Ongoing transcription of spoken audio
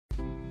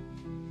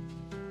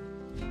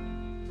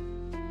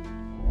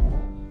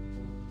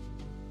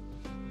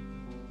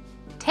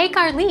Take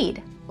our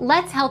lead.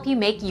 Let's help you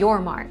make your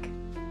mark.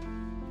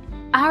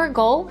 Our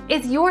goal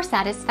is your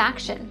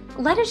satisfaction.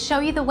 Let us show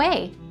you the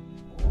way.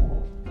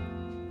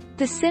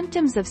 The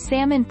symptoms of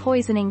salmon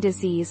poisoning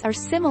disease are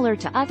similar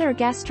to other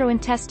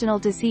gastrointestinal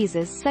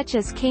diseases such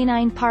as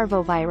canine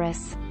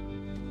parvovirus.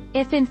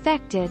 If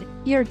infected,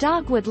 your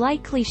dog would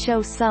likely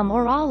show some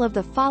or all of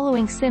the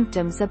following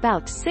symptoms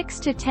about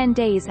 6 to 10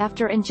 days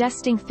after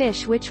ingesting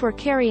fish which were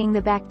carrying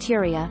the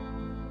bacteria.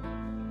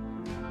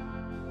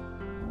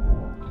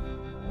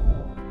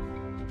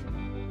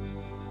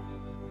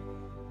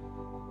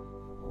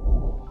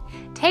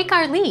 Take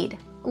our lead.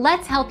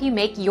 Let's help you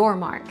make your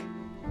mark.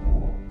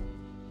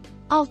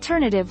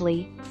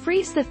 Alternatively,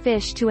 freeze the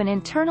fish to an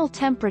internal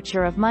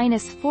temperature of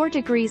 -4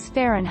 degrees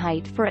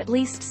Fahrenheit for at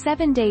least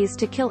 7 days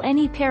to kill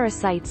any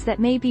parasites that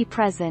may be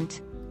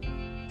present.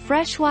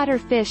 Freshwater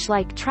fish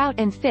like trout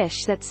and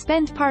fish that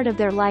spend part of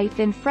their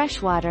life in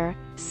freshwater,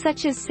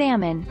 such as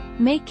salmon,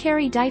 may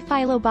carry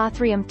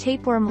Diphyllobothrium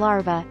tapeworm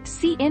larvae.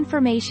 See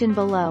information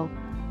below.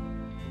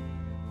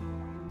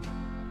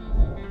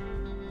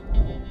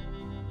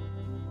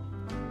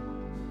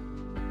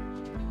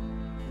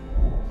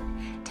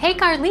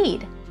 Take our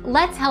lead.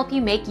 Let's help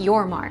you make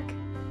your mark.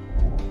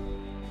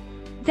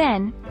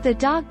 Then, the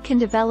dog can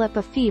develop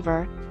a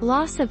fever,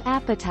 loss of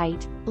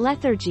appetite,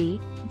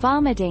 lethargy,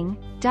 vomiting,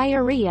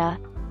 diarrhea,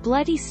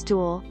 bloody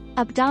stool,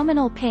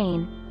 abdominal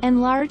pain,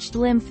 enlarged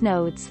lymph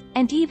nodes,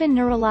 and even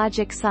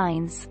neurologic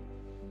signs.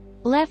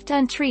 Left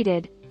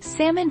untreated,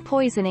 salmon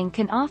poisoning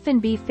can often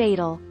be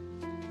fatal.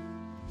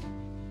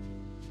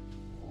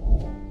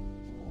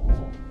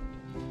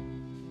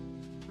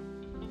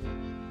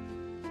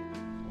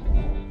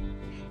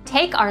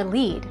 Take our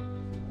lead.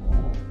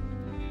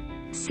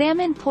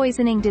 Salmon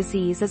poisoning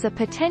disease is a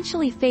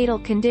potentially fatal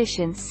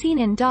condition seen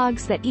in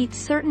dogs that eat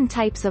certain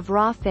types of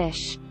raw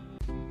fish.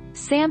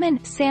 Salmon,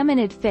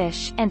 salmonid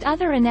fish, and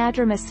other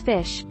anadromous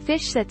fish,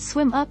 fish that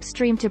swim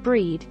upstream to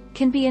breed,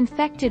 can be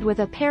infected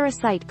with a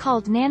parasite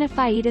called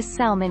Nanophaides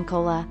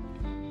salmonella.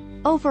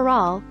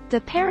 Overall,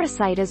 the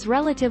parasite is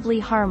relatively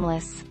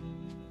harmless.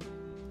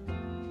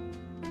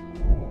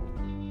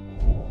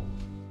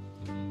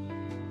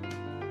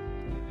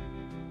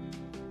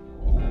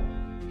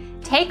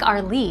 Take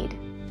our lead.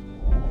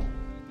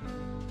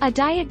 A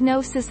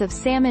diagnosis of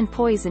salmon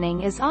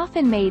poisoning is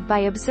often made by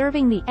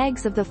observing the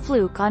eggs of the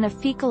fluke on a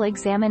fecal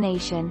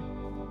examination.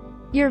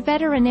 Your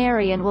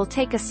veterinarian will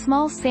take a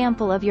small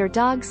sample of your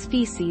dog's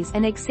feces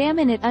and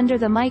examine it under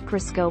the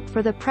microscope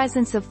for the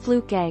presence of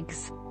fluke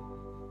eggs.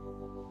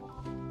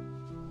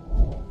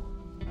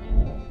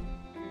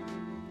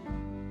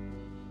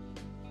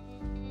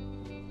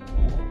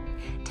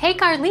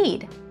 Take our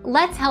lead.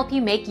 Let's help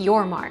you make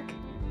your mark.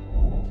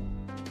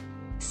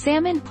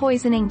 Salmon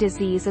poisoning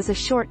disease is a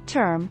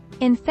short-term,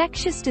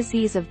 infectious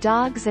disease of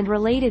dogs and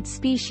related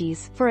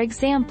species, for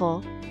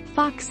example,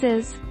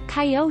 foxes,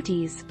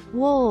 coyotes,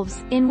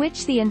 wolves, in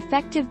which the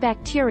infective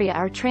bacteria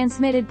are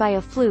transmitted by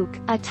a fluke,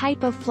 a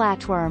type of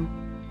flatworm.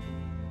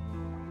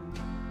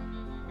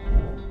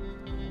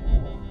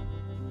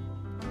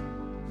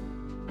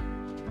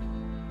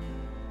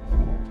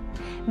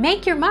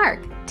 Make your mark.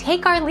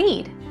 Take our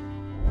lead.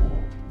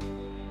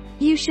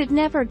 You should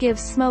never give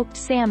smoked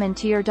salmon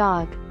to your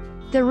dog.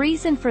 The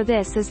reason for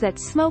this is that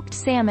smoked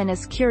salmon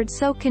is cured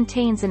so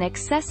contains an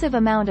excessive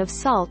amount of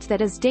salt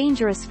that is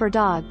dangerous for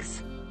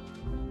dogs.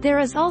 There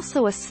is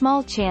also a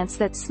small chance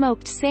that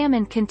smoked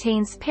salmon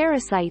contains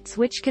parasites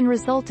which can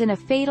result in a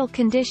fatal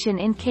condition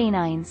in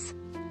canines.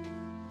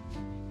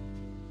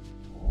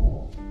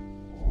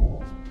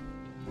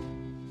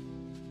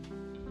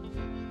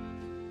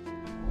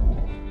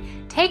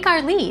 Take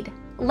our lead.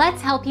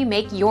 Let's help you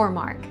make your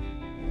mark.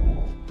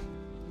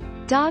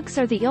 Dogs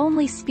are the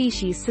only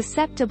species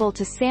susceptible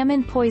to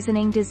salmon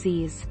poisoning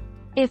disease.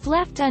 If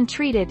left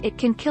untreated, it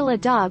can kill a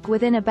dog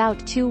within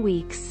about 2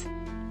 weeks.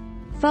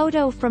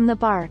 Photo from the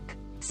bark.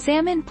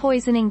 Salmon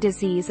poisoning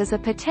disease is a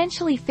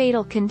potentially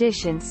fatal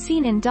condition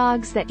seen in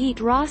dogs that eat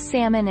raw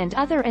salmon and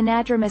other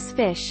anadromous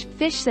fish,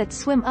 fish that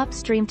swim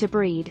upstream to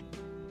breed.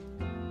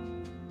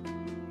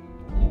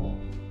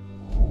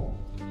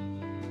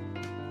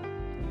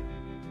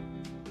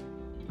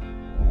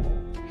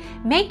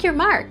 Make your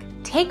mark.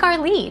 Take our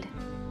lead.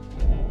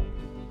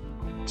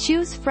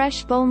 Choose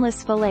fresh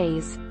boneless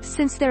fillets,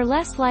 since they're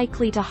less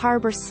likely to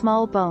harbor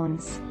small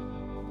bones.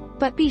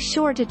 But be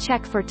sure to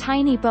check for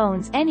tiny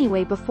bones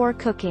anyway before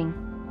cooking.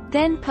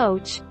 Then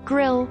poach,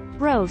 grill,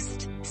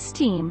 roast,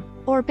 steam,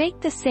 or bake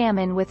the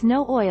salmon with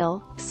no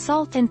oil,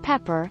 salt and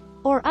pepper,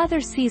 or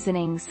other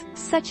seasonings,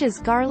 such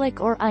as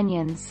garlic or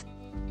onions.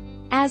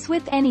 As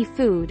with any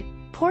food,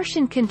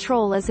 portion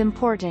control is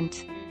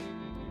important.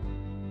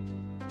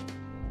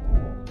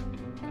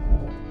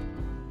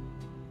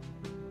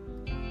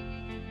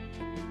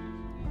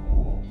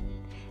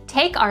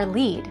 Take our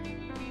lead.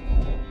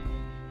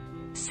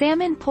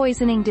 Salmon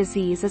poisoning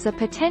disease is a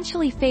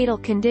potentially fatal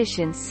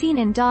condition seen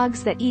in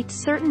dogs that eat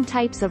certain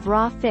types of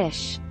raw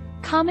fish.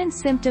 Common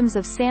symptoms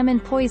of salmon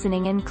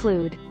poisoning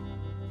include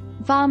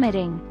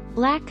vomiting,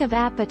 lack of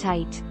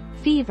appetite,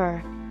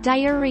 fever,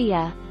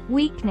 diarrhea,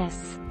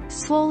 weakness,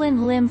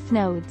 swollen lymph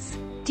nodes,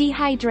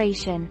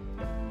 dehydration.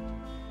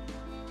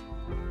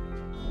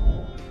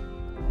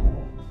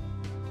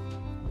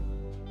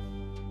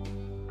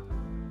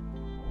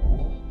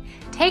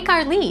 Take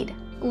our lead.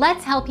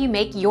 Let's help you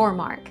make your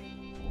mark.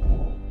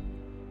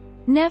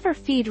 Never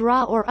feed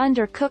raw or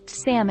undercooked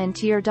salmon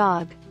to your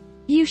dog.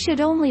 You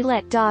should only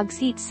let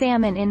dogs eat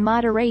salmon in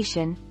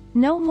moderation,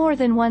 no more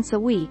than once a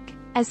week,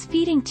 as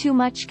feeding too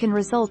much can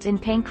result in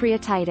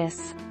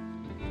pancreatitis.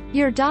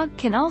 Your dog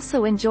can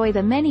also enjoy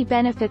the many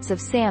benefits of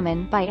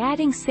salmon by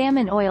adding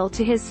salmon oil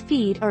to his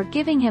feed or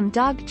giving him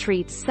dog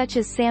treats such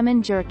as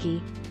salmon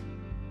jerky.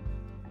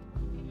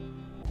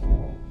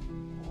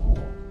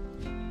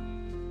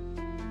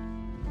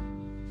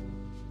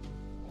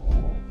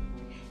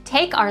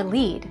 Take our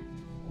lead.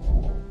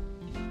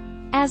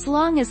 As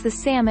long as the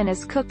salmon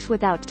is cooked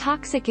without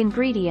toxic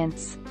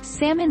ingredients,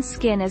 salmon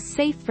skin is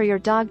safe for your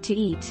dog to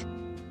eat.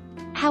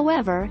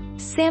 However,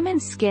 salmon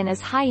skin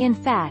is high in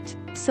fat,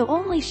 so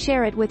only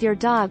share it with your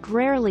dog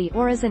rarely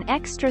or as an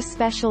extra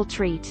special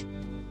treat.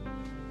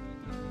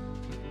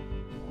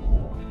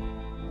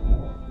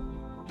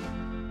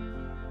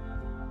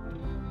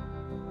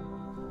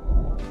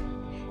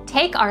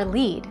 Take our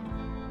lead.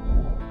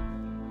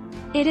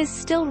 It is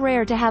still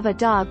rare to have a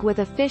dog with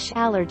a fish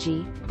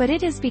allergy, but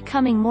it is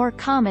becoming more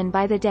common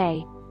by the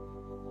day.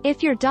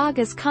 If your dog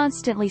is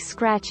constantly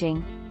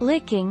scratching,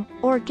 licking,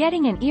 or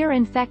getting an ear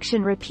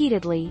infection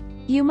repeatedly,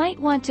 you might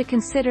want to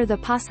consider the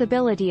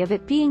possibility of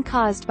it being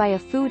caused by a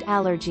food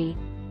allergy.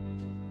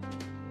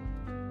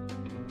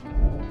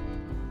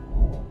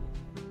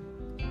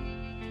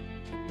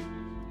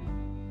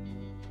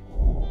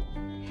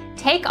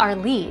 Take our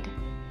lead.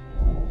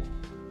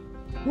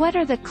 What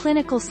are the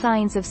clinical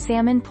signs of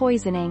salmon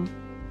poisoning?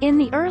 In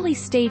the early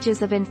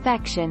stages of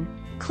infection,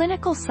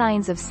 clinical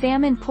signs of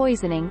salmon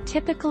poisoning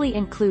typically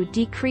include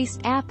decreased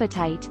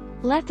appetite,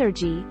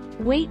 lethargy,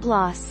 weight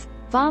loss,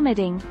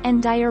 vomiting,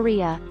 and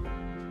diarrhea.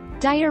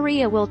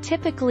 Diarrhea will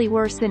typically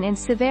worsen in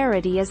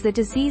severity as the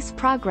disease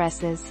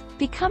progresses,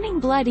 becoming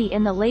bloody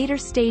in the later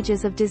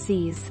stages of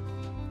disease.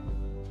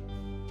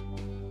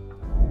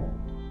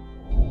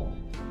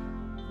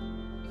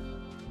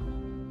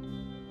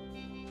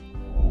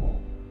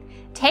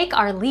 Take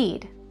our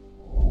lead.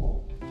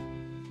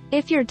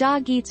 If your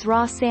dog eats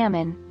raw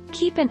salmon,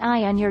 keep an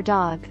eye on your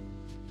dog.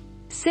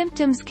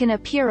 Symptoms can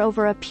appear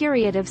over a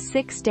period of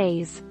 6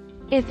 days.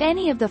 If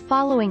any of the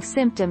following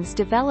symptoms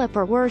develop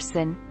or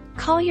worsen,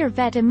 call your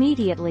vet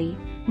immediately: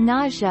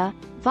 nausea,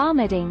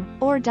 vomiting,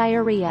 or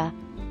diarrhea.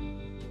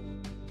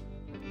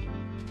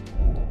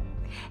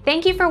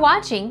 Thank you for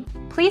watching.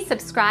 Please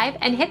subscribe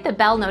and hit the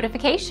bell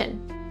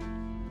notification.